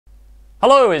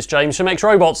Hello, it's James from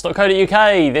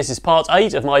XRobots.co.uk. This is part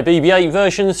 8 of my BB-8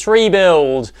 version 3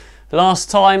 build. Last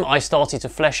time I started to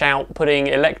flesh out putting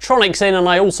electronics in, and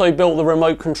I also built the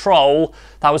remote control.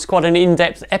 That was quite an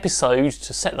in-depth episode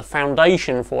to set the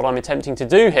foundation for what I'm attempting to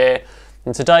do here.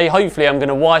 And today hopefully I'm going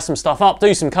to wire some stuff up,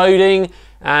 do some coding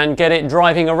and get it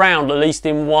driving around at least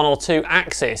in 1 or 2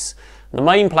 axes. The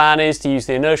main plan is to use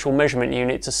the inertial measurement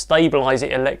unit to stabilise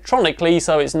it electronically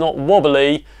so it's not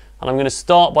wobbly. And I'm going to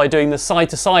start by doing the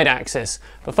side-to-side axis.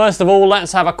 But first of all,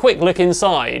 let's have a quick look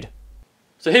inside.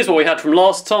 So here's what we had from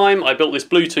last time. I built this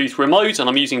Bluetooth remote, and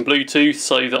I'm using Bluetooth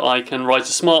so that I can write a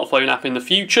smartphone app in the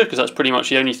future, because that's pretty much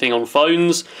the only thing on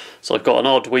phones. So I've got an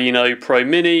Arduino Pro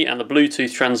Mini and a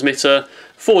Bluetooth transmitter,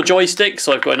 4 joysticks,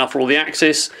 so I've got enough for all the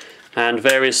axes, and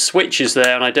various switches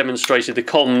there, and I demonstrated the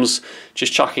comms,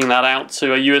 just chucking that out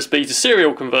to a USB to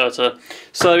serial converter.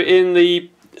 So in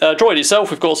the Droid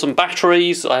itself, we've got some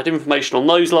batteries. I had information on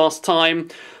those last time.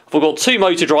 I've got 2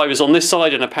 motor drivers on this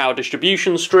side and a power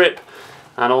distribution strip.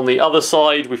 And on the other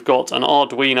side, we've got an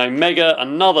Arduino Mega,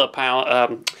 another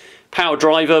power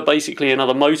driver, basically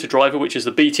another motor driver, which is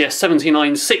the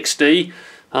BTS7960.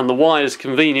 And the wires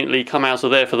conveniently come out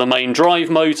of there for the main drive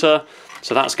motor.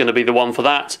 So that's going to be the one for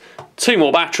that. 2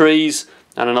 more batteries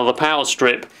and another power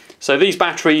strip. So these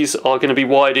batteries are going to be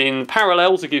wired in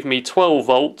parallel to give me 12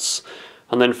 volts.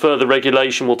 And then further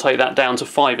regulation will take that down to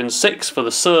 5 and 6 for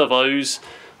the servos.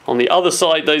 On the other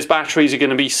side, those batteries are going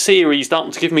to be seriesed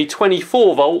up to give me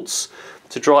 24 volts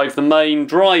to drive the main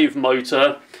drive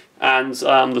motor and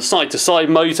the side-to-side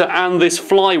motor and this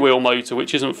flywheel motor,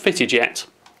 which isn't fitted yet.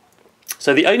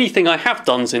 So the only thing I have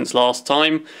done since last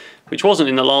time, which wasn't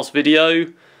in the last video,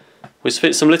 was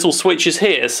fit some little switches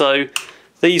here. So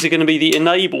these are going to be the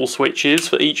enable switches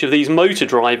for each of these motor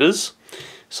drivers,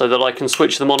 so that I can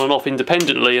switch them on and off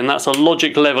independently, and that's a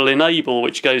logic level enable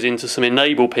which goes into some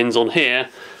enable pins on here.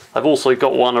 I've also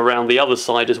got one around the other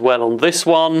side as well on this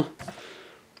one,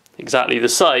 exactly the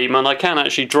same, and I can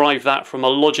actually drive that from a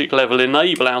logic level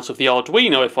enable out of the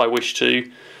Arduino if I wish to.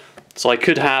 So I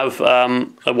could have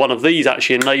one of these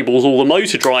actually enables all the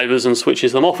motor drivers and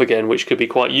switches them off again, which could be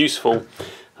quite useful.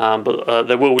 But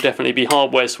there will definitely be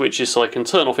hardware switches so I can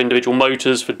turn off individual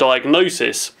motors for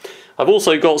diagnosis. I've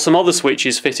also got some other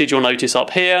switches fitted, you'll notice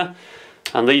up here,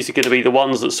 and these are going to be the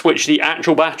ones that switch the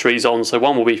actual batteries on. So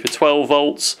one will be for 12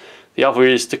 volts, the other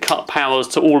is to cut powers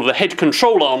to all of the head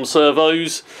control arm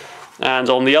servos, and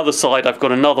on the other side I've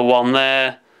got another one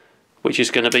there which is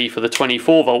going to be for the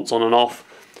 24 volts on and off.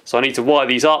 So I need to wire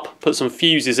these up, put some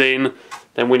fuses in,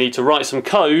 then we need to write some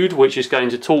code which is going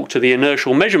to talk to the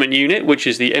inertial measurement unit, which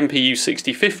is the MPU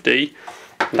 6050.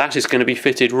 That is going to be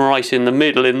fitted right in the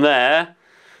middle in there.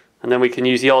 And then we can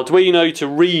use the Arduino to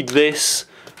read this,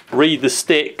 read the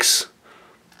sticks,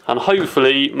 and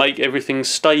hopefully make everything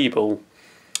stable.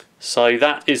 So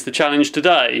that is the challenge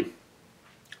today.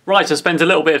 Right, I spent a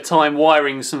little bit of time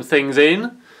wiring some things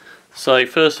in. So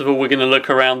first of all we're going to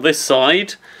look around this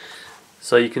side.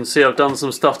 So you can see I've done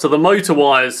some stuff to the motor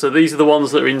wires. So these are the ones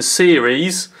that are in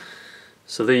series.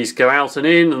 So these go out and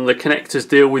in, and the connectors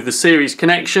deal with the series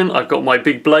connection. I've got my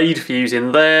big blade fuse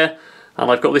in there. And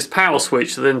I've got this power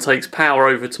switch that then takes power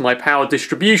over to my power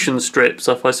distribution strip.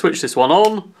 So if I switch this one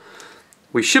on,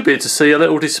 we should be able to see a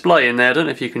little display in there. I don't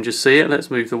know if you can just see it.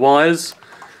 Let's move the wires.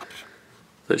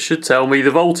 That should tell me the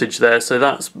voltage there. So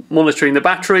that's monitoring the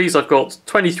batteries. I've got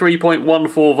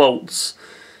 23.14 volts.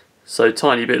 So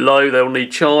tiny bit low, they'll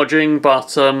need charging,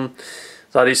 but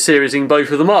that is seriesing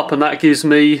both of them up, and that gives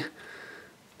me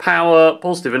power,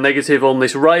 positive and negative on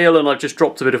this rail, and I've just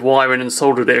dropped a bit of wiring and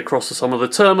soldered it across to some of the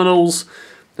terminals,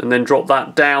 and then dropped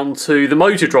that down to the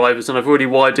motor drivers. And I've already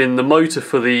wired in the motor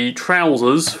for the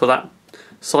trousers for that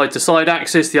side-to-side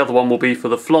axis. The other one will be for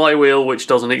the flywheel, which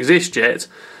doesn't exist yet.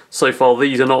 So far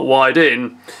these are not wired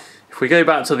in. If we go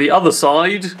back to the other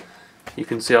side, you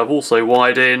can see I've also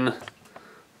wired in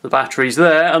the batteries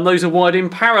there, and those are wired in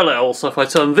parallel. So if I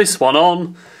turn this one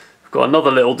on, I've got another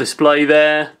little display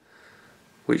there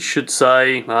which should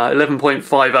say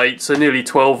 11.58, so nearly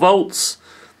 12 volts.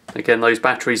 Again, those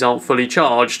batteries aren't fully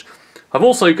charged. I've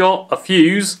also got a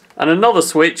fuse and another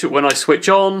switch that when I switch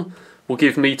on will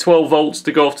give me 12 volts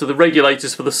to go off to the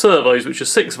regulators for the servos, which are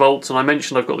 6 volts, and I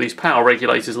mentioned I've got these power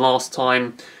regulators last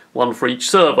time, one for each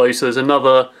servo, so there's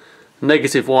another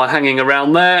negative wire hanging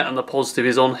around there, and the positive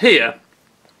is on here.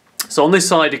 So on this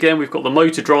side again we've got the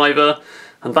motor driver,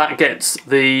 and that gets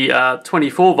the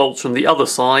 24 volts from the other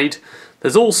side.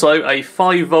 There's also a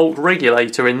 5 volt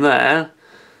regulator in there.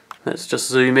 Let's just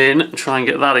zoom in and try and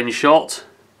get that in shot.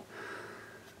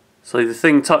 So the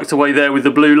thing tucked away there with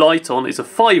the blue light on is a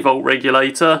 5 volt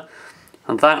regulator.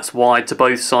 and that's wired to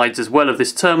both sides as well of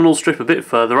this terminal strip a bit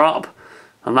further up,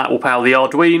 and that will power the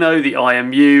Arduino, the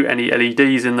IMU, any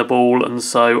LEDs in the ball, and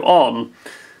so on.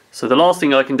 So the last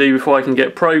thing I can do before I can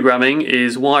get programming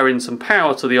is wire in some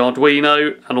power to the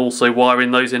Arduino and also wire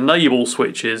in those enable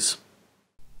switches.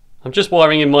 I'm just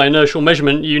wiring in my inertial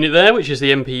measurement unit there, which is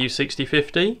the MPU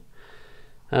 6050.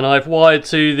 And I've wired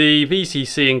to the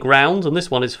VCC and ground, and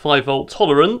this one is 5V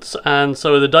tolerant, and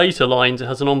so are the data lines. It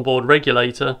has an onboard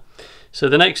regulator. So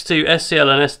the next two, SCL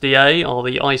and SDA, are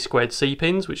the I2C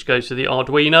pins, which goes to the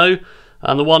Arduino.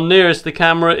 And the one nearest the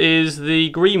camera is the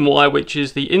green wire, which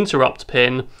is the interrupt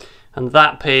pin, and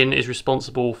that pin is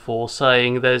responsible for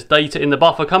saying there's data in the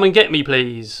buffer, come and get me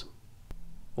please.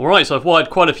 Alright, so I've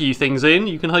wired quite a few things in.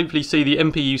 You can hopefully see the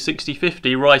MPU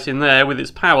 6050 right in there with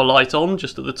its power light on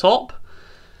just at the top.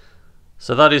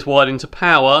 So that is wired into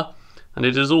power, and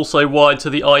it is also wired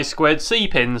to the I2C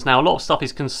pins. Now a lot of stuff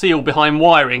is concealed behind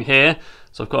wiring here,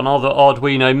 so I've got another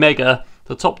Arduino Mega.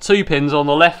 The top two pins on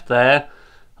the left there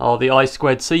are the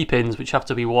I2C pins, which have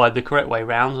to be wired the correct way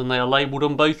round, and they are labelled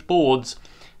on both boards.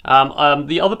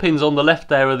 The other pins on the left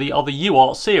there are the other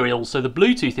UART serials, so the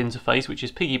Bluetooth interface, which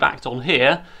is piggybacked on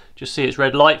here, just see its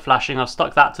red light flashing. I've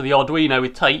stuck that to the Arduino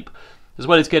with tape, as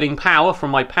well as getting power from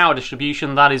my power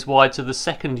distribution. That is wired to the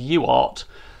second UART,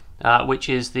 which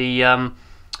is the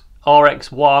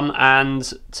RX1 and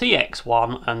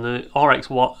TX1, and the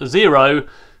RX0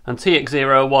 and TX0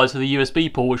 are wired to the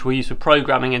USB port, which we use for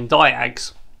programming and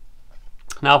diags.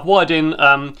 Now I've wired in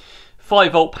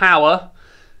 5V power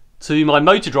to my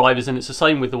motor drivers, and it's the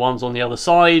same with the ones on the other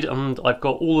side, and I've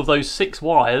got all of those 6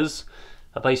 wires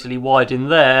are basically wired in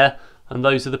there, and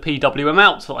those are the PWM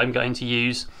outs that I'm going to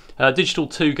use. Digital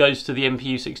 2 goes to the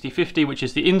MPU 6050, which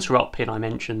is the interrupt pin I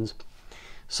mentioned.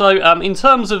 So in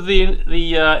terms of the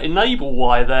enable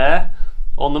wire there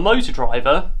on the motor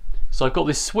driver, so I've got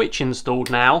this switch installed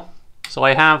now. So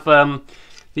I have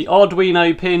the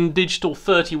Arduino pin digital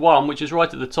 31, which is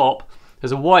right at the top.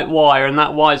 There's a white wire, and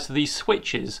that wires to these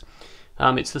switches.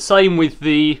 It's the same with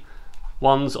the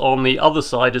ones on the other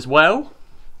side as well,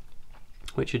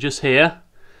 which are just here.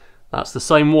 That's the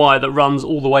same wire that runs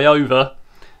all the way over.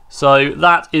 So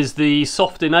that is the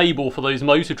soft enable for those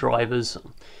motor drivers.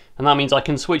 And that means I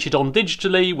can switch it on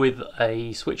digitally with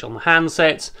a switch on the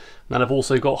handset. And then I've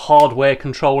also got hardware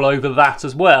control over that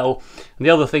as well. And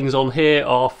the other things on here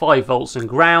are 5V and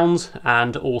ground,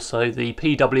 and also the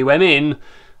PWM in,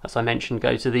 as I mentioned,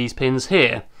 go to these pins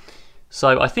here.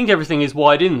 So I think everything is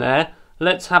wired in there.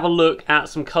 Let's have a look at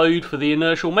some code for the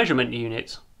inertial measurement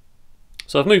unit.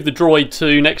 So I've moved the Droid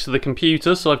 2 next to the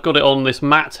computer, so I've got it on this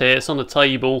mat here. It's on a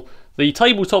table. The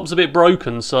tabletop's a bit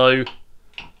broken, so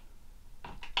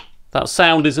that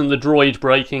sound isn't the Droid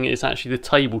breaking, it's actually the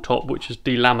tabletop, which is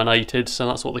delaminated, so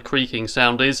that's what the creaking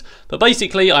sound is. But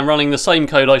basically I'm running the same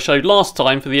code I showed last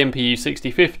time for the MPU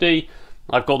 6050.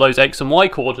 I've got those X and Y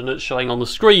coordinates showing on the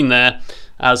screen there.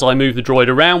 As I move the Droid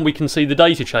around, we can see the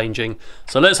data changing.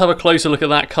 So let's have a closer look at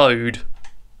that code.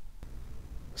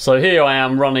 So here I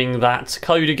am running that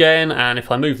code again, and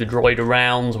if I move the Droid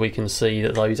around, we can see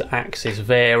that those axes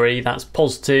vary. That's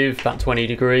positive, about 20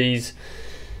 degrees.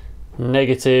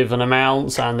 Negative an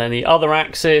amount, and then the other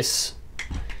axis,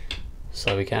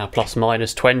 so we can have plus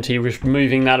minus 20,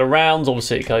 moving that around.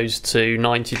 Obviously it goes to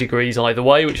 90 degrees either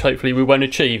way, which hopefully we won't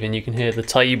achieve, and you can hear the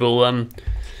table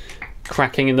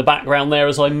cracking in the background there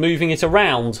as I'm moving it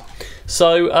around.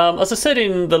 So as I said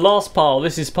in the last part,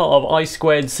 this is part of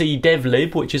I2C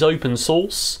DevLib, which is open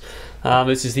source.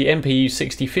 This is the MPU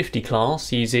 6050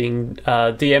 class using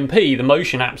DMP, the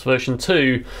Motion Apps version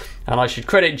 2, and I should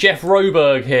credit Jeff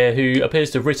Roberg here, who appears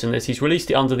to have written this. He's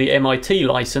released it under the MIT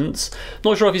license.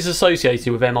 Not sure if he's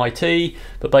associated with MIT,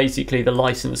 but basically the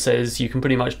license says you can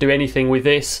pretty much do anything with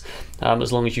this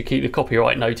as long as you keep the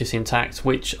copyright notice intact,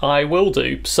 which I will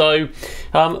do. So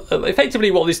effectively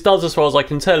what this does, as far as I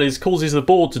can tell, is causes the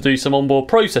board to do some onboard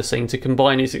processing to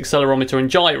combine its accelerometer and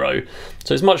gyro.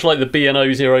 So it's much like the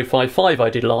BNO055 I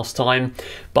did last time,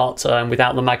 but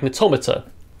without the magnetometer.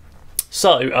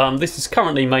 So this is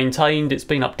currently maintained. It's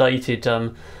been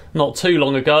updated not too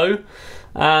long ago,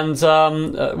 and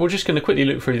we're just going to quickly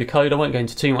look through the code. I won't go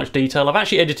into too much detail. I've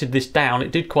actually edited this down.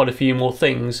 It did quite a few more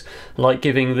things, like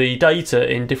giving the data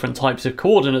in different types of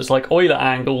coordinates, like Euler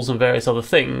angles and various other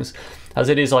things. As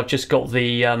it is, I've just got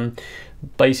the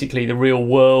basically the real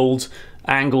world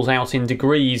angles out in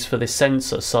degrees for this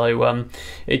sensor. So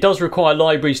it does require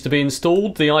libraries to be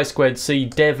installed. The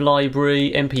I2C dev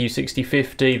library, MPU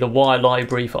 6050, the wire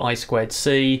library for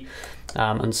I2C,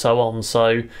 and so on.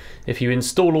 So if you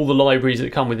install all the libraries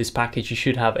that come with this package, you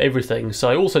should have everything.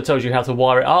 So it also tells you how to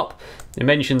wire it up. It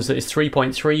mentions that it's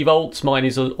 3.3 volts. Mine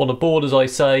is on a board, as I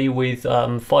say, with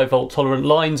 5 volt tolerant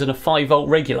lines and a 5 volt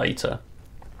regulator.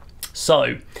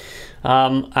 So,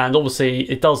 and obviously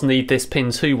it does need this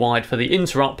pin 2 wide for the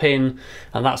interrupt pin,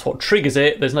 and that's what triggers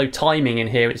it. There's no timing in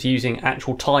here, it's using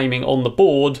actual timing on the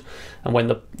board, and when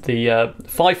the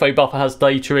FIFO buffer has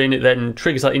data in, it then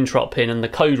triggers that interrupt pin and the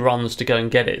code runs to go and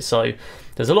get it. So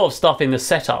there's a lot of stuff in the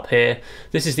setup here.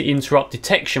 This is the interrupt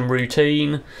detection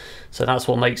routine, so that's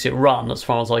what makes it run as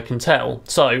far as I can tell.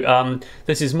 So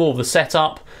this is more of the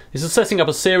setup. This is setting up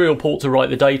a serial port to write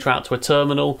the data out to a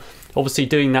terminal. Obviously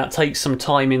doing that takes some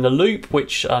time in the loop,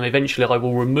 which eventually I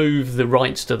will remove the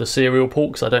writes to the serial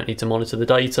port because I don't need to monitor the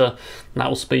data, and that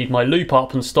will speed my loop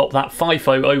up and stop that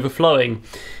FIFO overflowing.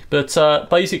 But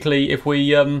basically, if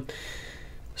we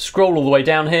scroll all the way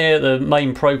down here, the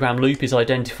main program loop is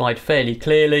identified fairly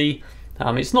clearly.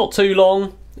 It's not too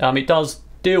long. It does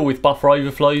deal with buffer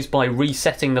overflows by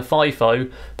resetting the FIFO,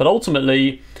 but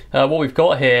ultimately what we've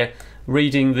got here,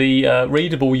 reading the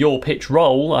readable yaw pitch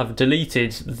roll, I've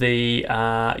deleted the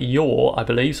yaw, I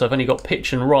believe, so I've only got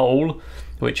pitch and roll,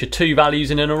 which are 2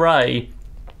 values in an array.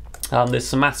 There's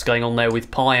some maths going on there with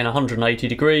pi and 180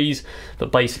 degrees,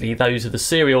 but basically those are the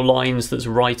serial lines that's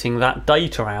writing that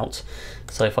data out.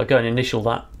 So if I go and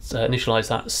initialize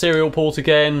that serial port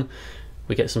again,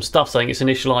 we get some stuff saying it's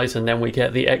initialized, and then we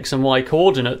get the X and Y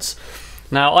coordinates.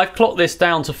 Now I've clocked this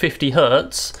down to 50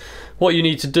 Hertz. What you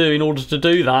need to do in order to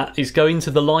do that is go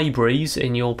into the libraries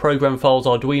in your Program Files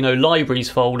Arduino Libraries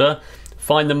folder,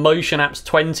 find the motion apps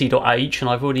 20.h, and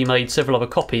I've already made several other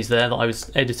copies there that I was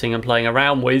editing and playing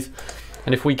around with.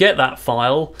 And if we get that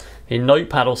file in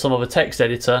Notepad or some other text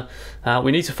editor,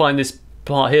 we need to find this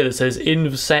part here that says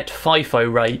inv-set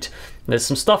FIFO rate. And there's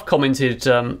some stuff commented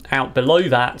out below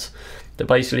that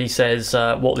basically says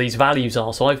what these values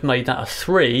are. So I've made that a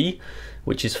 3,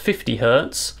 which is 50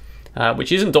 Hertz.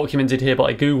 Which isn't documented here, but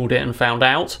I googled it and found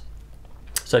out.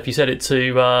 So if you set it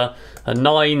to a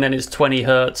 9, then it's 20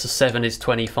 Hertz, a 7 is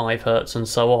 25 Hertz, and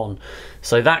so on.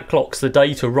 So that clocks the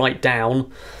data right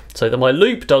down so that my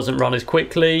loop doesn't run as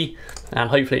quickly, and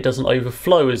hopefully it doesn't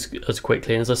overflow as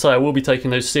quickly. And as I say, I will be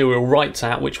taking those serial writes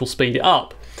out, which will speed it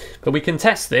up. But we can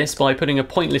test this by putting a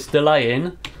pointless delay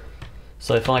in.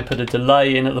 So if I put a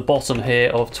delay in at the bottom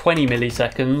here of 20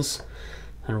 milliseconds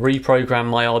and reprogram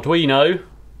my Arduino,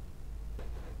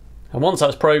 and once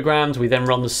that's programmed, we then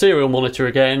run the serial monitor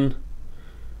again.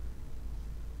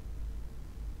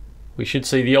 We should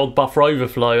see the odd buffer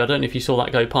overflow. I don't know if you saw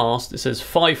that go past. It says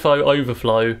FIFO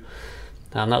overflow,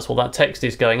 and that's what that text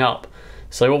is going up.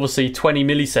 So obviously 20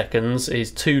 milliseconds is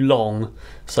too long.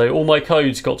 So all my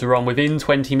code's got to run within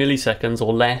 20 milliseconds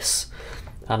or less.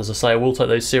 And as I say, I will take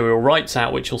those serial writes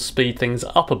out, which will speed things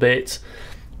up a bit.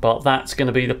 But that's going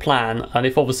to be the plan. And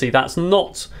if obviously that's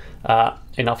not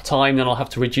enough time, then I'll have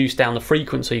to reduce down the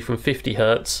frequency from 50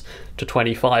 Hertz to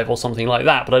 25 or something like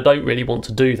that, but I don't really want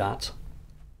to do that.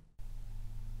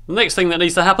 The next thing that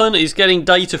needs to happen is getting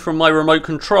data from my remote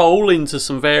control into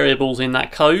some variables in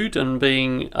that code and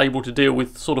being able to deal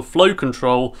with sort of flow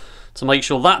control to make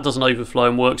sure that doesn't overflow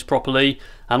and works properly,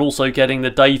 and also getting the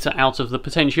data out of the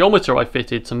potentiometer I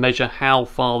fitted to measure how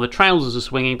far the trousers are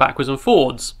swinging backwards and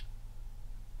forwards.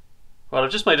 Well,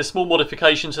 I've just made a small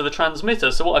modification to the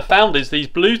transmitter. So what I found is these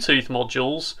Bluetooth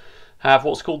modules have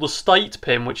what's called the state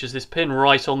pin, which is this pin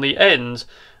right on the end,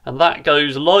 and that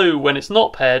goes low when it's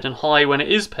not paired and high when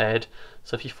it is paired.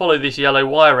 So if you follow this yellow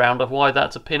wire around, I've wired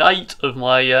that to pin 8 of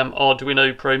my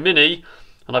Arduino Pro Mini,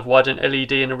 and I've wired an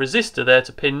LED and a resistor there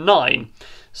to pin 9.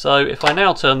 So if I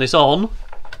now turn this on,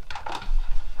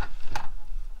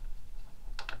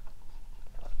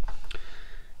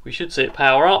 we should see it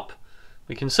power up.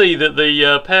 We can see that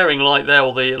the pairing light there,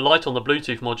 or the light on the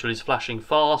Bluetooth module, is flashing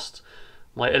fast.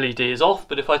 My LED is off,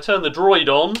 but if I turn the Droid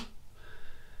on, it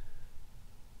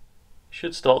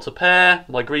should start to pair.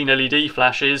 My green LED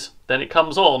flashes, then it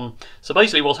comes on. So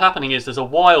basically what's happening is there's a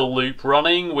while loop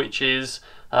running, which is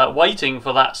waiting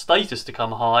for that status to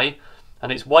come high,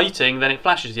 and it's waiting, then it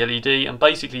flashes the LED, and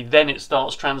basically then it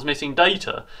starts transmitting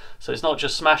data. So it's not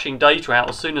just smashing data out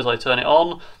as soon as I turn it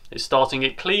on, it's starting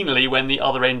it cleanly when the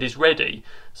other end is ready.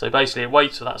 So basically it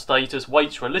waits for that status,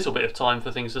 waits for a little bit of time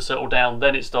for things to settle down,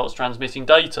 then it starts transmitting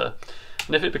data.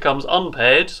 And if it becomes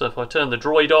unpaired, so if I turn the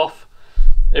Droid off,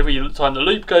 every time the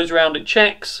loop goes around it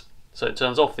checks, so it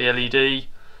turns off the LED,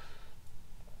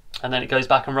 and then it goes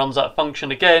back and runs that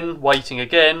function again, waiting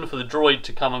again for the droid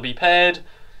to come and be paired,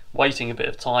 waiting a bit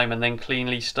of time, and then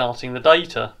cleanly starting the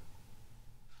data.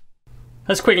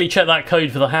 Let's quickly check that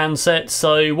code for the handset.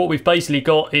 So what we've basically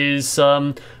got is,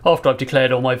 after I've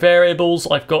declared all my variables,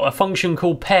 I've got a function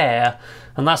called pair,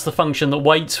 and that's the function that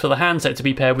waits for the handset to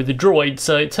be paired with the droid.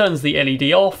 So it turns the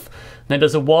LED off, and then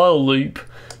does a while loop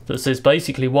that says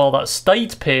basically while that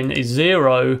state pin is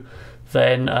 0,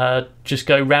 then just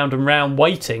go round and round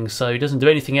waiting. So it doesn't do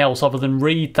anything else other than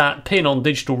read that pin on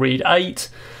digital read 8,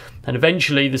 and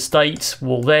eventually the state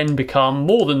will then become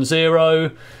more than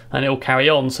 0, and it will carry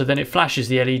on. So then it flashes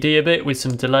the LED a bit with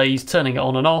some delays, turning it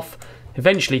on and off,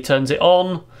 eventually turns it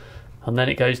on, and then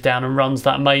it goes down and runs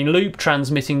that main loop,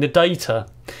 transmitting the data.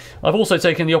 I've also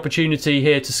taken the opportunity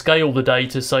here to scale the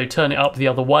data, so turn it up the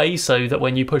other way so that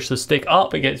when you push the stick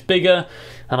up it gets bigger,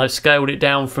 and I've scaled it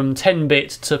down from 10-bit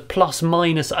to plus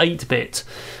minus 8-bit.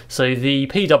 So the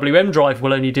PWM drive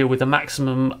will only deal with a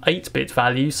maximum 8-bit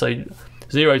value, so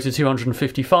 0 to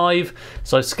 255,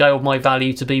 so I've scaled my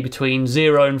value to be between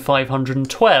 0 and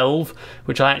 512,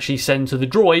 which I actually send to the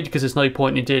droid because there's no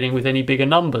point in dealing with any bigger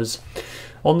numbers.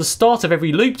 On the start of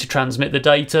every loop to transmit the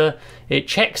data, it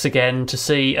checks again to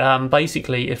see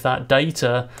basically if that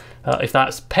data, if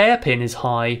that pair pin is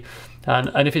high,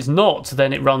 and if it's not,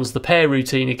 then it runs the pair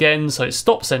routine again, so it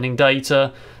stops sending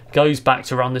data, goes back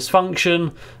to run this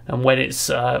function, and when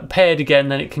it's paired again,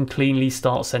 then it can cleanly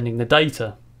start sending the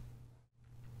data.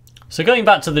 So going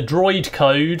back to the droid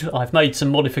code, I've made some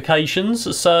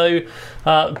modifications. So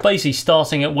basically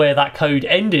starting at where that code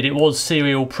ended, it was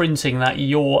serial printing that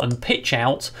yaw and pitch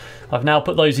out. I've now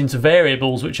put those into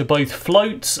variables which are both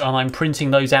floats, and I'm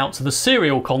printing those out to the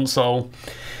serial console.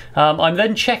 I'm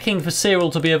then checking for serial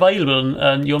to be available,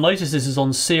 and you'll notice this is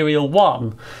on serial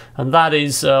 1, and that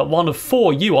is one of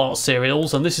 4 UART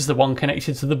serials, and this is the one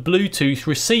connected to the Bluetooth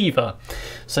receiver.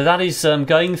 So that is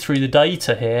going through the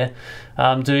data here,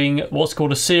 doing what's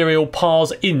called a serial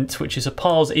parse int, which is a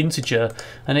parse integer,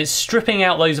 and it's stripping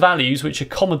out those values which are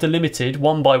comma delimited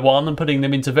one by one and putting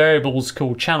them into variables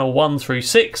called channel 1 through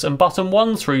 6 and button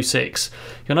 1 through 6.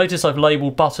 You'll notice I've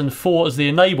labelled button 4 as the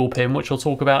enable pin, which I'll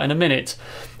talk about in a minute.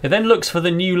 It then looks for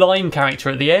the new line character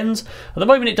at the end. At the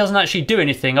moment it doesn't actually do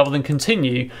anything other than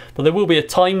continue, but there will be a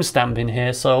timestamp in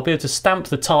here, so I'll be able to stamp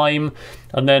the time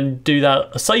and then do that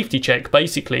a safety check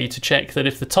basically to check that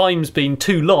if the time's been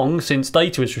too long since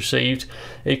data is received,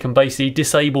 it can basically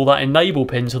disable that enable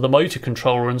pin to the motor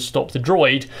controller and stop the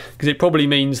droid, because it probably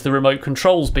means the remote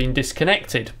control's been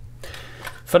disconnected.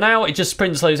 For now it just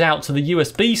prints those out to the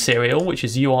USB serial, which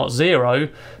is UART 0,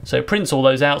 so it prints all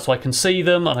those out so I can see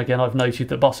them, and again I've noted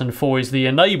that button 4 is the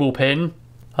enable pin.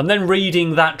 I'm then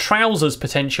reading that trousers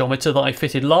potentiometer that I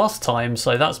fitted last time,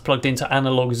 so that's plugged into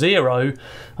analog 0,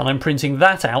 and I'm printing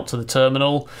that out to the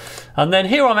terminal. And then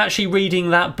here I'm actually reading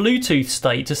that Bluetooth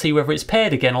state to see whether it's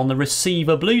paired again on the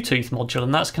receiver Bluetooth module,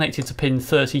 and that's connected to pin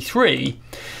 33.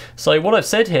 So what I've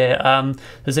said here,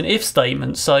 there's an if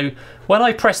statement, so when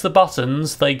I press the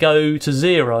buttons they go to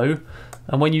 0,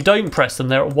 and when you don't press them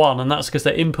they're at 1, and that's because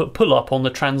they're input pull-up on the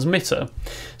transmitter.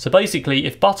 So basically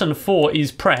if button 4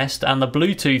 is pressed and the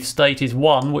Bluetooth state is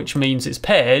 1, which means it's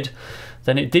paired,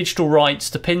 then it digital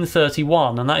writes to pin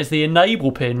 31, and that is the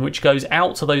enable pin which goes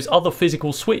out to those other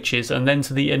physical switches and then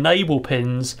to the enable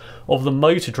pins of the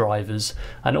motor drivers,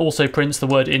 and also prints the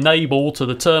word enable to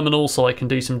the terminal so I can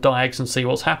do some diags and see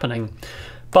what's happening.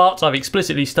 But I've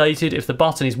explicitly stated if the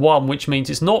button is 1, which means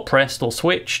it's not pressed or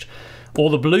switched, or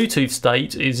the Bluetooth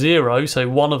state is 0, so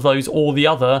one of those or the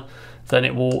other, then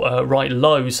it will write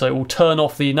low, so it will turn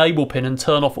off the enable pin and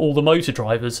turn off all the motor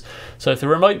drivers. So if the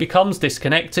remote becomes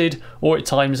disconnected or it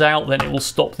times out, then it will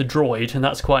stop the droid, and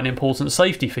that's quite an important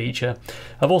safety feature.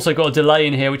 I've also got a delay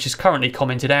in here which is currently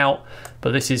commented out,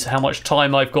 but this is how much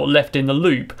time I've got left in the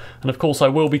loop, and of course I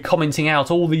will be commenting out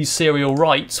all these serial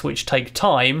writes which take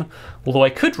time, although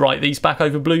I could write these back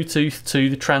over Bluetooth to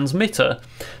the transmitter.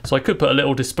 So I could put a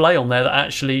little display on there that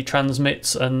actually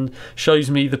transmits and shows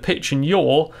me the pitch and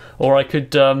yaw, or I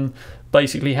could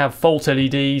basically have fault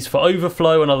LEDs for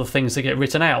overflow and other things that get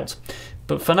written out.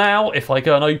 But for now, if I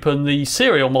go and open the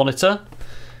serial monitor,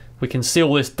 we can see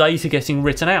all this data getting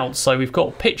written out. So we've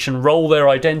got pitch and roll there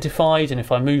identified, and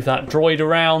if I move that droid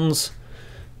around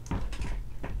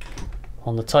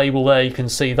on the table there, you can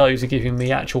see those are giving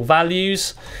me actual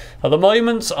values. At the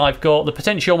moment I've got the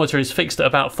potentiometer is fixed at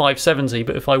about 570,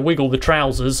 but if I wiggle the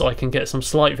trousers I can get some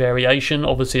slight variation.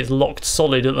 Obviously it's locked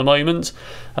solid at the moment,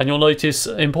 and you'll notice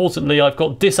importantly I've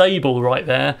got disable right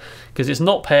there because it's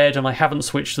not paired and I haven't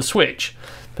switched the switch.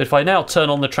 But if I now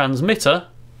turn on the transmitter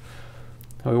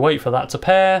and we wait for that to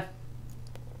pair,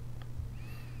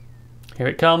 here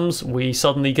it comes, we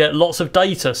suddenly get lots of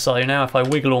data. So now if I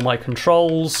wiggle all my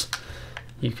controls,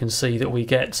 you can see that we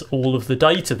get all of the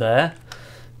data there.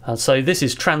 And so this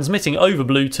is transmitting over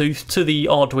Bluetooth to the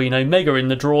Arduino Mega in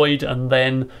the Droid and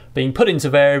then being put into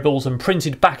variables and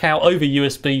printed back out over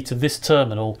USB to this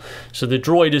terminal. So the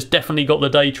Droid has definitely got the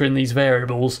data in these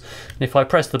variables. And if I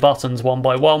press the buttons one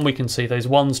by one, we can see those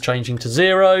ones changing to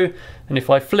 0. And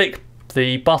if I flick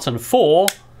the button 4,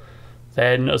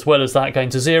 then as well as that going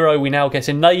to 0, we now get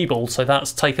enabled. So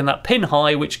that's taken that pin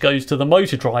high, which goes to the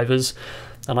motor drivers.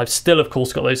 And I've still, of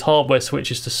course, got those hardware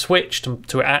switches to switch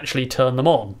to actually turn them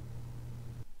on.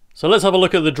 So let's have a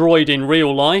look at the Droid in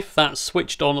real life. That's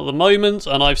switched on at the moment,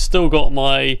 and I've still got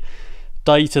my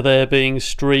data there being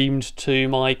streamed to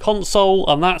my console,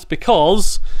 and that's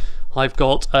because I've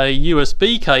got a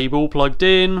USB cable plugged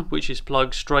in, which is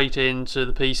plugged straight into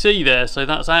the PC there. So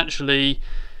that's actually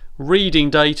reading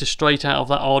data straight out of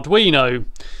that Arduino.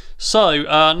 So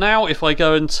now if I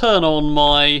go and turn on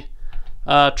my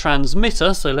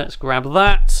transmitter, so let's grab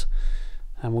that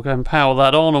and we'll go and power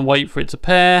that on and wait for it to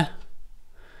pair.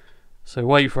 So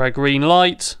wait for our green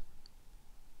light.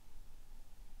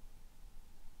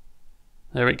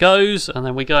 There it goes, and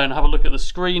then we go and have a look at the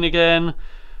screen again.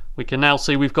 We can now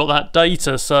see we've got that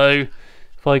data. So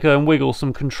if I go and wiggle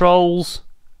some controls,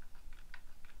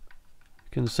 you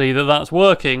can see that that's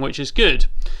working, which is good.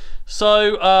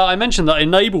 So I mentioned that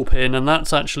enable pin, and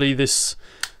that's actually this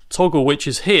toggle which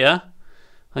is here.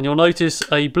 And you'll notice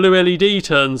a blue LED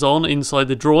turns on inside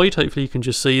the Droid. Hopefully you can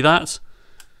just see that.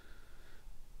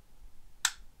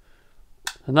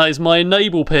 And that is my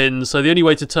enable pin. So the only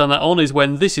way to turn that on is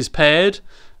when this is paired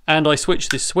and I switch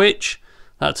this switch.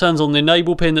 That turns on the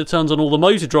enable pin, that turns on all the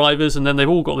motor drivers, and then they've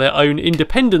all got their own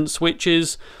independent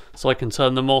switches, so I can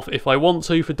turn them off if I want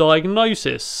to for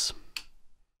diagnosis.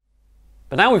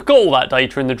 But now we've got all that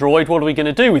data in the Droid, what are we going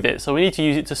to do with it? So we need to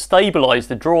use it to stabilise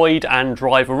the Droid and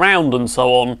drive around and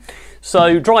so on.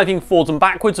 So driving forwards and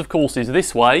backwards, of course, is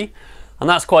this way. And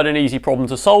that's quite an easy problem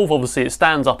to solve. Obviously it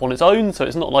stands up on its own, so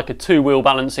it's not like a two-wheel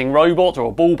balancing robot or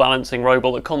a ball balancing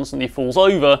robot that constantly falls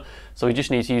over. So we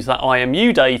just need to use that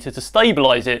IMU data to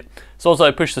stabilise it. So as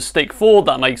I push the stick forward,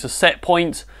 that makes a set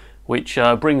point, which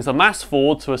brings the mass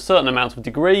forward to a certain amount of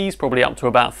degrees, probably up to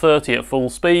about 30 at full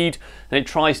speed, and it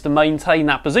tries to maintain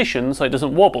that position so it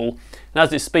doesn't wobble. And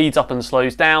as it speeds up and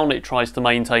slows down, it tries to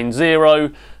maintain 0,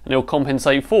 and it'll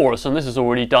compensate for us, and this is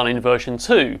already done in version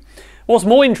 2. What's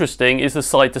more interesting is the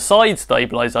side-to-side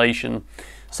stabilisation.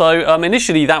 So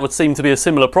initially that would seem to be a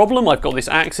similar problem. I've got this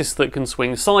axis that can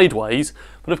swing sideways,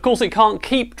 but of course it can't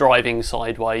keep driving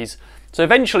sideways. So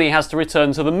eventually it has to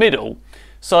return to the middle.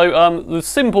 So the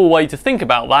simple way to think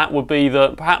about that would be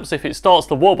that perhaps if it starts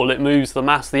to wobble, it moves the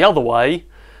mass the other way,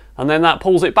 and then that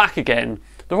pulls it back again.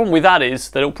 The problem with that is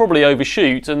that it'll probably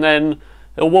overshoot, and then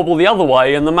it'll wobble the other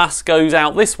way, and the mass goes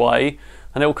out this way,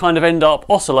 and it'll kind of end up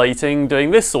oscillating,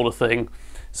 doing this sort of thing.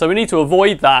 So we need to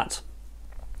avoid that.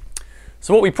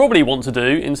 So what we probably want to do,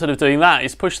 instead of doing that,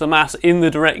 is push the mass in the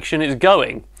direction it's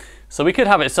going. So we could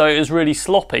have it so it is really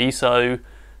sloppy, so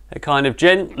it kind of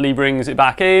gently brings it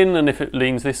back in, and if it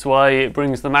leans this way, it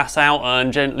brings the mass out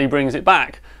and gently brings it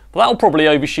back. But that'll probably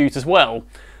overshoot as well.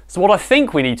 So what I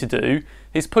think we need to do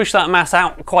is push that mass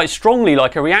out quite strongly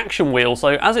like a reaction wheel.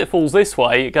 So as it falls this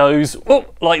way, it goes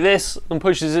up like this and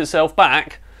pushes itself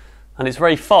back, and it's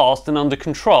very fast and under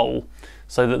control,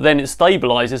 so that then it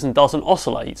stabilises and doesn't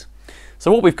oscillate. So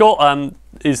what we've got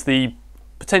is the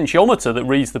potentiometer that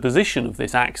reads the position of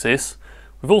this axis.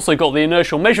 We've also got the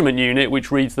inertial measurement unit,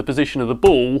 which reads the position of the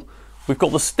ball. We've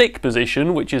got the stick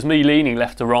position, which is me leaning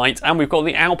left to right, and we've got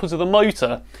the output of the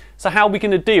motor. So how are we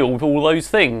going to deal with all those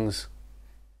things?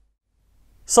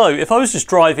 So if I was just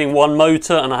driving one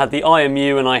motor and I had the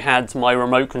IMU and I had my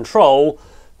remote control,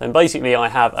 then basically I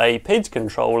have a PID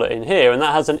controller in here, and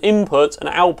that has an input, an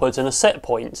output and a set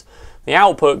point. The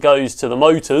output goes to the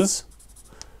motors,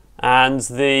 and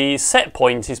the set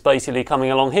point is basically coming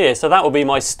along here. So that would be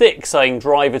my stick saying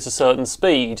drive at a certain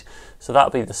speed. So that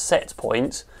would be the set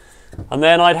point. And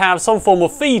then I'd have some form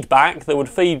of feedback that would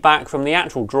feed back from the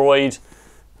actual Droid,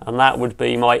 and that would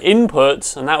be my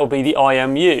input, and that would be the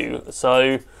IMU.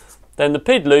 So then the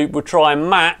PID loop would try and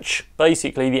match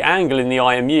basically the angle in the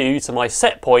IMU to my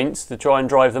set point to try and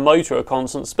drive the motor at a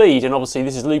constant speed. And obviously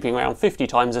this is looping around 50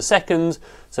 times a second,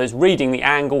 so it's reading the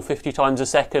angle 50 times a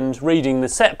second, reading the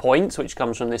set point, which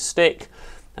comes from this stick,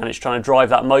 and it's trying to drive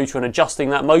that motor and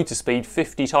adjusting that motor speed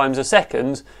 50 times a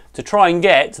second to try and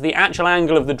get the actual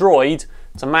angle of the Droid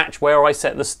to match where I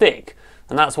set the stick.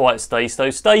 And that's why it stays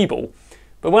so stable.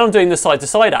 But when I'm doing the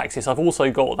side-to-side axis, I've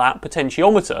also got that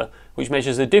potentiometer, which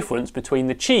measures the difference between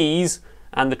the cheese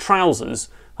and the trousers.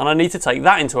 and I need to take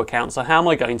that into account. So how am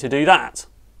I going to do that?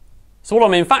 So what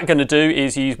I'm in fact going to do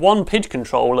is use one PID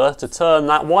controller to turn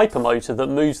that wiper motor that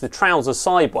moves the trousers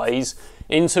sideways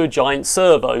into a giant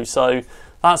servo. So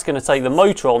that's going to take the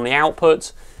motor on the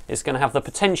output, it's going to have the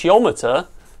potentiometer,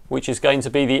 which is going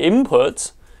to be the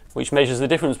input, which measures the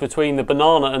difference between the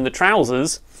banana and the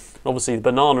trousers. Obviously the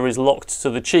banana is locked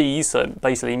to the cheese, so it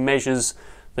basically measures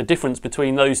the difference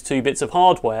between those two bits of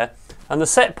hardware. And the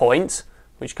set point,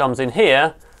 which comes in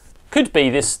here, could be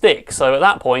this stick. So at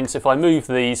that point, if I move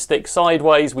the stick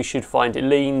sideways, we should find it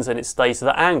leans and it stays to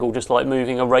that angle, just like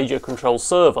moving a radio control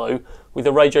servo with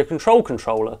a radio control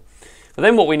controller. But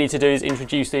then what we need to do is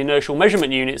introduce the inertial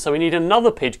measurement unit. So we need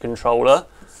another PID controller,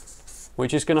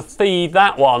 which is going to feed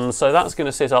that one. So that's going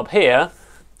to sit up here.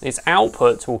 Its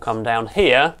output will come down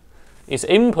here. Its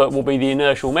input will be the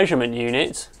inertial measurement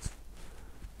unit,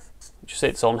 which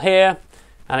sits on here.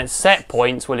 And its set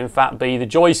point will in fact be the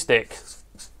joystick.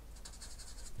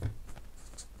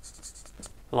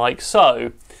 Like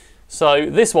so. So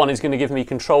this one is going to give me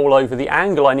control over the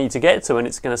angle I need to get to, and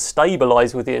it's going to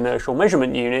stabilize with the inertial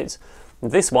measurement unit.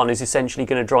 And this one is essentially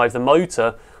going to drive the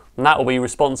motor, and that will be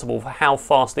responsible for how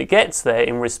fast it gets there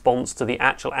in response to the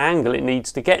actual angle it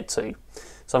needs to get to.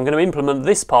 So I'm going to implement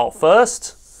this part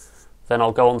first, then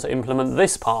I'll go on to implement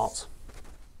this part.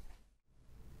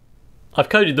 I've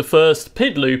coded the first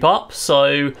PID loop up,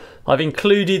 so I've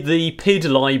included the PID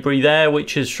library there,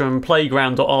 which is from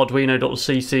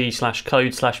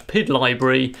playground.arduino.cc/code/PID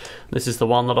library. This is the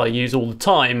one that I use all the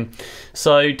time.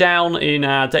 So down in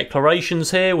our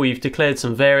declarations here, we've declared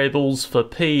some variables for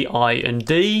P, I and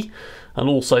D, and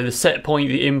also the set point,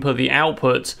 the input, the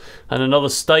output, and another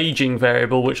staging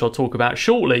variable, which I'll talk about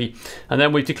shortly. And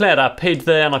then we've declared our PID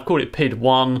there, and I've called it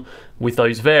PID1 with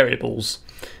those variables.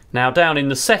 Now down in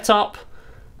the setup,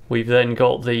 we've then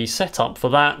got the setup for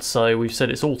that. So we've said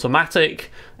it's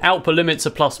automatic, output limits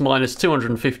are plus minus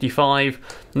 255,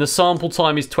 and the sample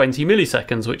time is 20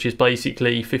 milliseconds, which is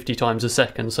basically 50 times a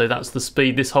second. So that's the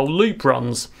speed this whole loop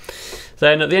runs.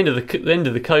 Then at the end of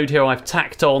the code here, I've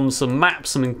tacked on some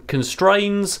maps and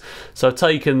constraints. So I've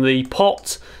taken the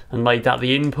pot and made that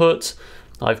the input.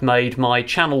 I've made my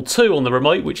channel 2 on the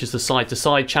remote, which is the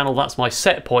side-to-side channel. That's my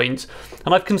set point.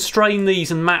 And I've constrained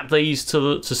these and mapped these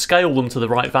to scale them to the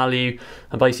right value.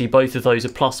 And basically both of those are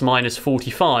plus minus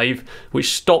 45,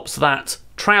 which stops that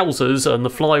trousers and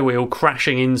the flywheel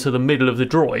crashing into the middle of the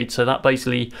droid. So that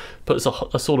basically puts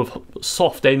a sort of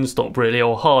soft end stop really,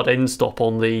 or hard end stop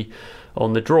on the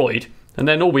droid. And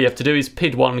then all we have to do is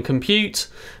PID1 compute,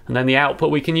 and then the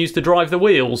output we can use to drive the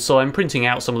wheels. So I'm printing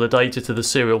out some of the data to the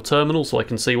serial terminal so I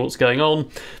can see what's going on.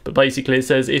 But basically it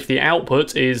says if the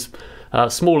output is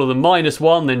smaller than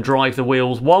 -1, then drive the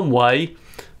wheels one way,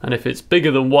 and if it's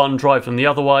bigger than 1, drive them the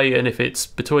other way, and if it's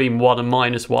between 1 and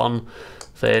 -1,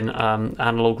 then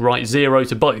analog write 0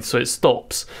 to both, so it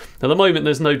stops. At the moment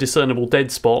there's no discernible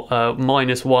dead spot.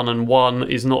 -1 and 1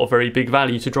 is not a very big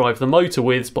value to drive the motor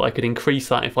with, but I could increase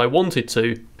that if I wanted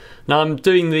to. Now I'm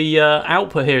doing the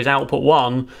output here is output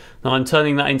 1, and I'm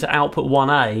turning that into output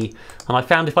 1A, and I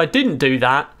found if I didn't do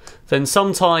that, then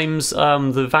sometimes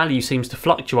the value seems to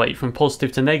fluctuate from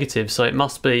positive to negative, so it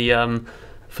must be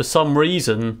for some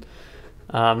reason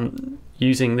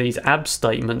using these ab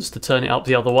statements to turn it up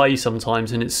the other way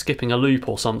sometimes, and it's skipping a loop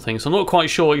or something. So I'm not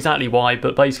quite sure exactly why,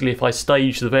 but basically if I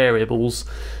stage the variables,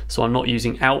 so I'm not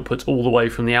using output all the way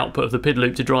from the output of the PID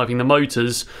loop to driving the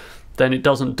motors, then it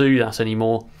doesn't do that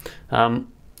anymore. And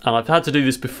I've had to do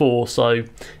this before, so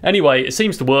anyway, it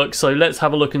seems to work, so let's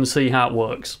have a look and see how it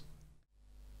works.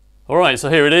 Alright, so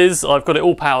here it is. I've got it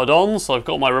all powered on, so I've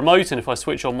got my remote, and if I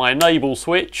switch on my enable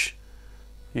switch,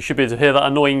 you should be able to hear that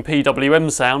annoying PWM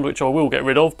sound, which I will get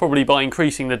rid of, probably by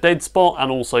increasing the dead spot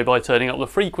and also by turning up the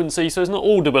frequency, so it's not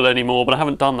audible anymore, but I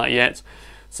haven't done that yet.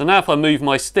 So now if I move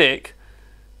my stick,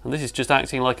 and this is just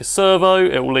acting like a servo,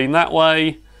 it will lean that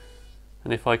way,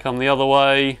 and if I come the other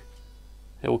way,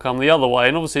 it will come the other way.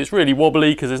 And obviously it's really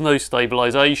wobbly because there's no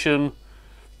stabilization,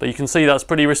 but you can see that's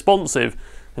pretty responsive.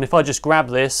 And if I just grab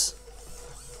this,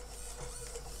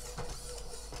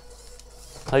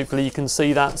 hopefully you can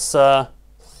see that's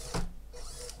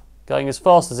going as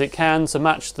fast as it can to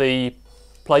match the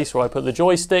place where I put the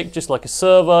joystick, just like a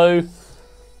servo,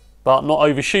 but not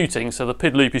overshooting, so the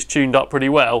PID loop is tuned up pretty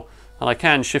well, and I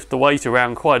can shift the weight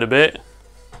around quite a bit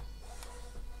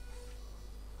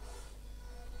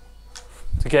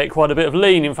to get quite a bit of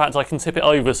lean. In fact, I can tip it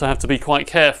over, so I have to be quite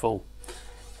careful.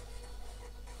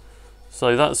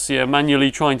 So that's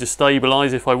manually trying to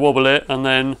stabilise if I wobble it, and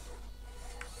then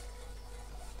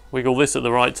wiggle this at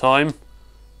the right time.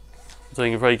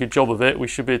 Doing a very good job of it. We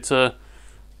should be able to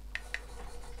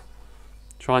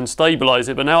try and stabilise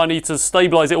it. But now I need to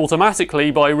stabilise it automatically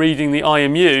by reading the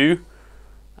IMU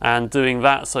and doing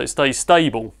that so it stays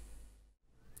stable.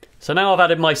 So now I've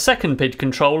added my second PID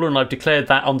controller and I've declared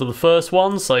that under the first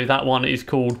one. So that one is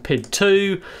called PID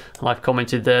 2 and I've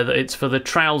commented there that it's for the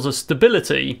trouser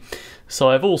stability.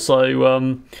 So I've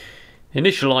also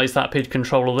initialised that PID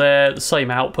controller there, the same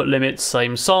output limits,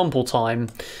 same sample time.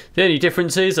 The only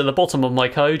difference is at the bottom of my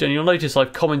code, and you'll notice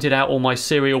I've commented out all my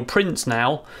serial prints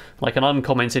now. I can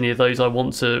uncomment any of those I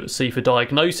want to see for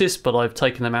diagnosis, but I've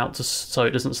taken them out so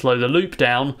it doesn't slow the loop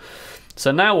down.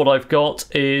 So now what I've got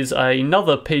is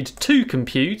another PID 2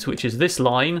 compute, which is this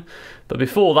line, but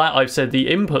before that I've said the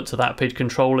input to that PID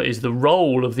controller is the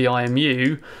roll of the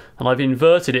IMU, and I've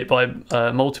inverted it by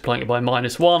multiplying it by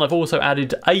 -1. I've also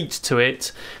added 8 to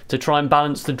it to try and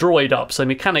balance the droid up, so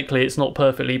mechanically it's not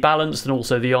perfectly balanced, and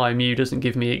also the IMU doesn't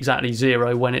give me exactly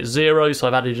 0 when it's 0, so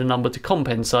I've added a number to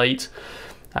compensate.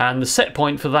 And the set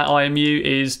point for that IMU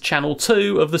is channel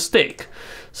 2 of the stick.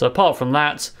 So apart from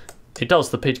that, it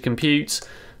does the PID compute.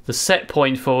 The set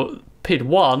point for PID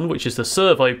 1, which is the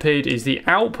servo PID, is the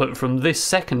output from this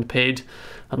second PID,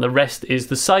 and the rest is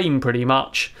the same pretty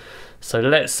much. So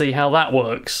let's see how that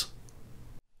works.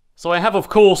 So I have of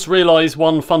course realised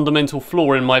one fundamental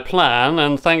flaw in my plan,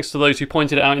 and thanks to those who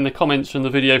pointed it out in the comments from the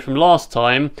video from last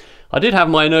time, I did have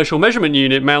my inertial measurement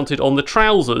unit mounted on the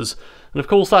trousers, and of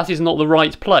course that is not the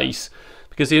right place,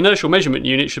 because the inertial measurement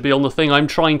unit should be on the thing I'm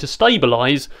trying to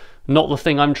stabilise, not the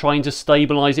thing I'm trying to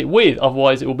stabilise it with,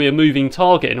 otherwise it will be a moving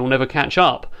target and it will never catch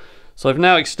up. So I've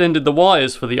now extended the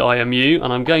wires for the IMU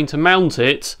and I'm going to mount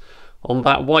it on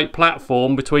that white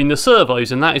platform between the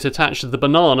servos, and that is attached to the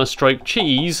banana stroke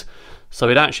cheese, so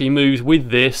it actually moves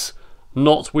with this,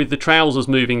 not with the trousers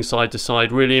moving side to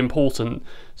side. Really important.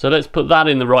 So let's put that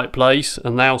in the right place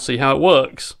and now see how it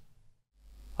works.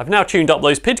 I've now tuned up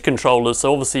those PID controllers,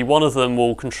 so obviously one of them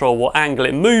will control what angle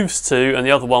it moves to and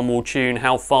the other one will tune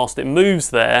how fast it moves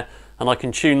there, and I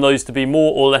can tune those to be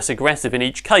more or less aggressive in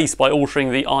each case by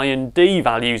altering the I and D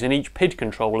values in each PID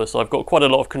controller. So I've got quite a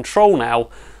lot of control now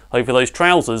over those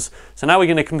trousers. So now we're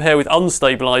going to compare with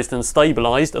unstabilised and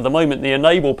stabilised. At the moment the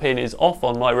enable pin is off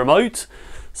on my remote,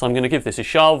 so I'm going to give this a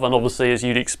shove, and obviously as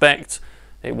you'd expect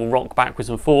it will rock backwards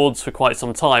and forwards for quite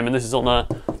some time, and this is on a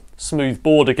smooth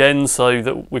board again so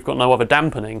that we've got no other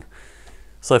dampening.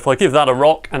 So if I give that a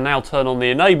rock and now turn on the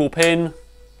enable pin,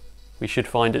 we should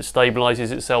find it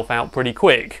stabilises itself out pretty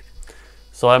quick.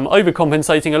 So I'm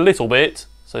overcompensating a little bit,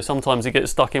 so sometimes it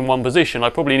gets stuck in one position. I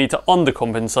probably need to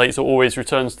undercompensate so it always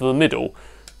returns to the middle,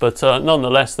 but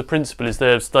nonetheless the principle is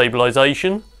there of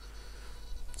stabilisation,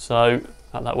 so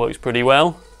that works pretty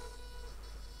well.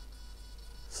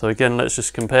 So again, let's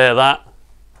just compare that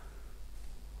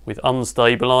with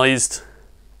unstabilised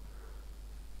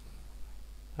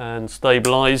and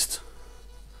stabilised.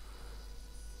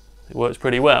 It works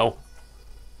pretty well.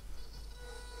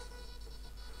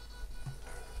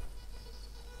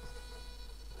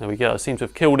 There we go, I seem to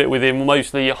have killed it within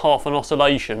mostly half an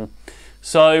oscillation.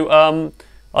 So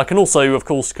I can also of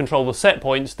course control the set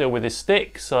point still with this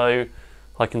stick, so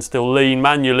I can still lean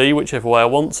manually whichever way I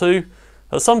want to.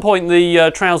 At some point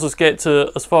the trousers get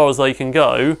to as far as they can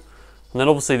go, and then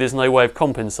obviously there's no way of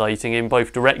compensating in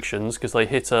both directions because they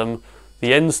hit the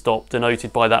end stop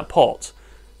denoted by that pot.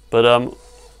 But I'm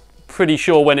pretty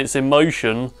sure when it's in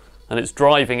motion and it's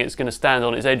driving, it's going to stand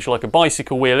on its edge like a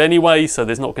bicycle wheel anyway, so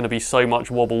there's not going to be so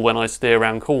much wobble when I steer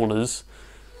around corners.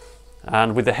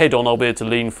 And with the head on I'll be able to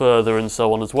lean further and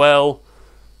so on as well.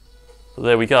 But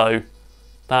there we go.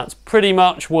 That's pretty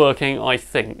much working, I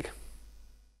think.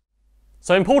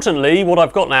 So importantly, what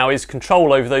I've got now is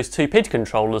control over those two PID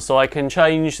controllers, so I can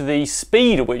change the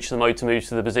speed at which the motor moves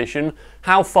to the position,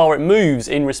 how far it moves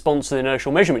in response to the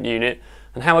inertial measurement unit,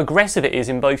 and how aggressive it is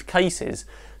in both cases.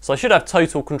 So I should have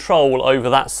total control over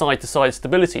that side-to-side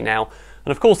stability now.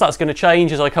 And of course that's going to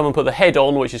change as I come and put the head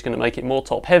on, which is going to make it more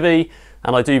top heavy,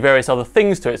 and I do various other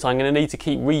things to it, so I'm going to need to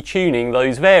keep retuning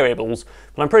those variables.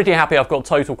 But I'm pretty happy I've got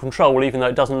total control, even though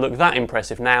it doesn't look that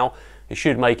impressive now. It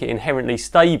should make it inherently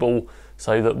stable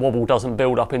so that wobble doesn't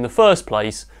build up in the first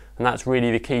place, and that's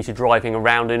really the key to driving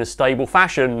around in a stable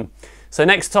fashion. So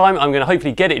next time I'm going to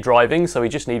hopefully get it driving, so we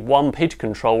just need one PID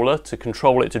controller to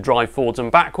control it to drive forwards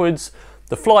and backwards.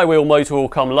 The flywheel motor will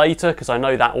come later because I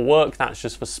know that will work, that's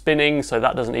just for spinning, so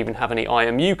that doesn't even have any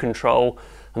IMU control.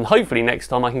 And hopefully next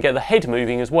time I can get the head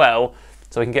moving as well,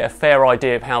 so we can get a fair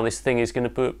idea of how this thing is going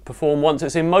to perform once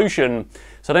it's in motion.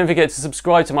 So don't forget to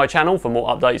subscribe to my channel for more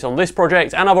updates on this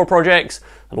project and other projects,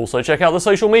 and also check out the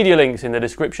social media links in the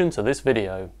description to this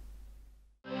video.